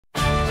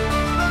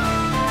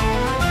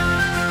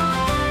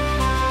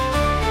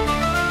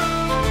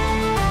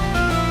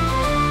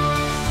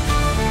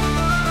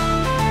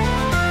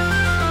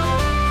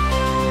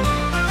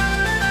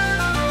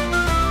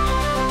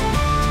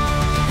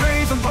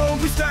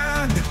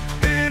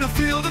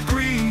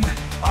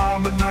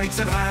knights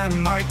at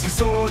hand, mighty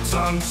swords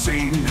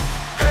unseen.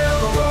 Hail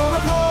the roar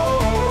of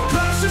war,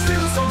 clash of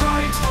steel so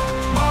bright,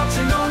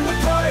 marching on with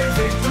pride,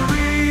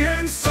 victory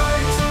in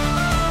sight.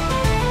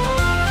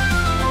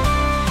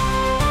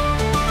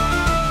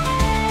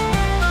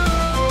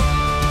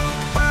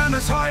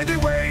 Banners high they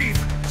wave,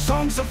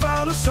 songs of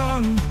valor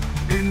sung,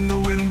 in the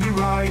wind we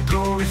ride,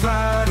 glory's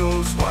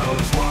battles wild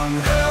as one.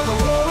 Hail the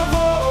roar of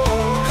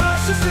war,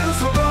 clash of steel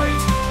so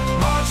bright,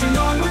 marching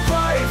on with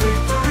pride,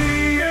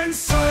 victory in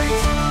sight.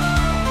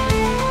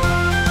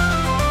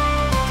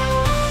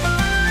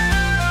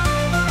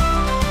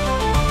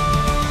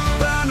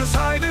 Banners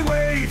high they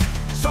wave,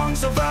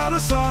 songs of valor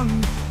sung,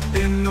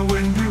 in the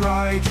wind we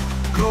ride,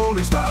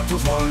 glory's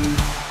battles won.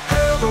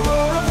 Hail the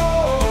roar of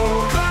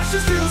war, clash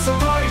of steel so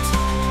bright,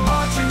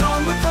 marching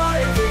on with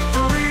pride,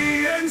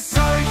 victory in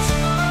sight.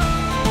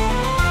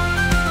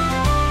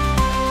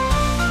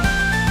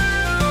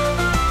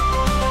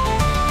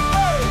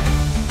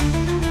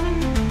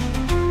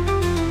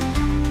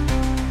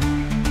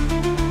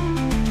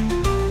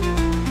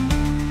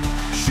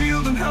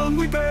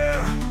 We bear,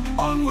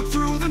 onward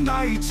through the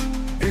night,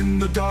 in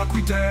the dark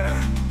we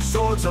dare,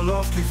 swords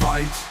aloft we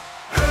fight.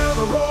 Hail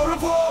the roar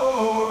of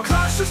war,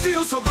 clash of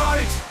steel so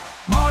bright,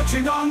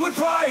 marching on with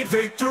pride,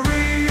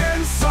 victory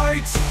in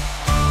sight.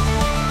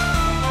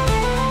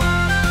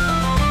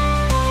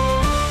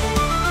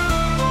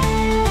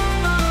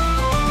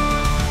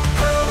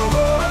 Hail the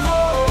roar of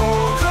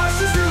war,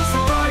 clash of steel so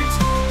bright,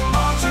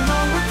 marching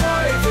on with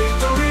pride,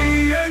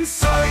 victory in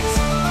sight.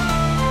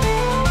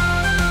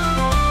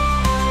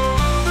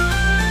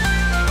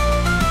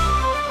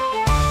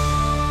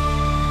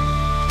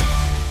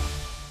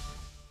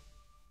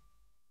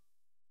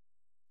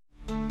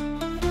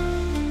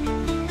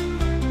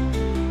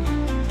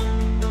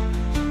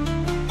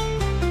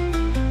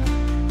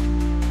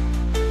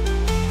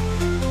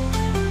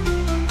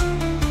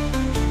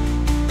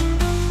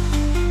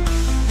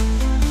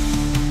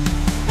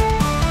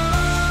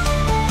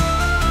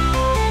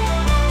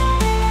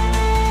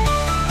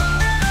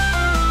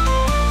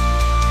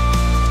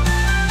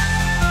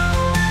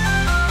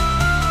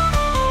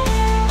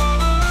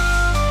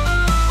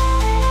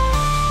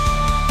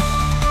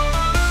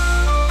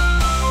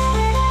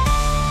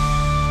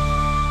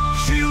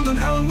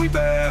 We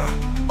bear,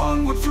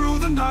 onward through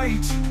the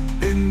night,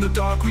 in the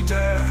dark we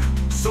dare,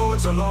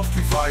 swords aloft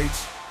we fight.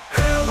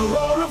 Hail the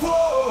roar of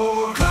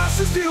war, clash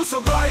of steel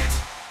so bright,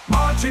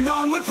 marching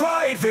on with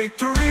pride,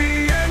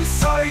 victory in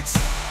sight.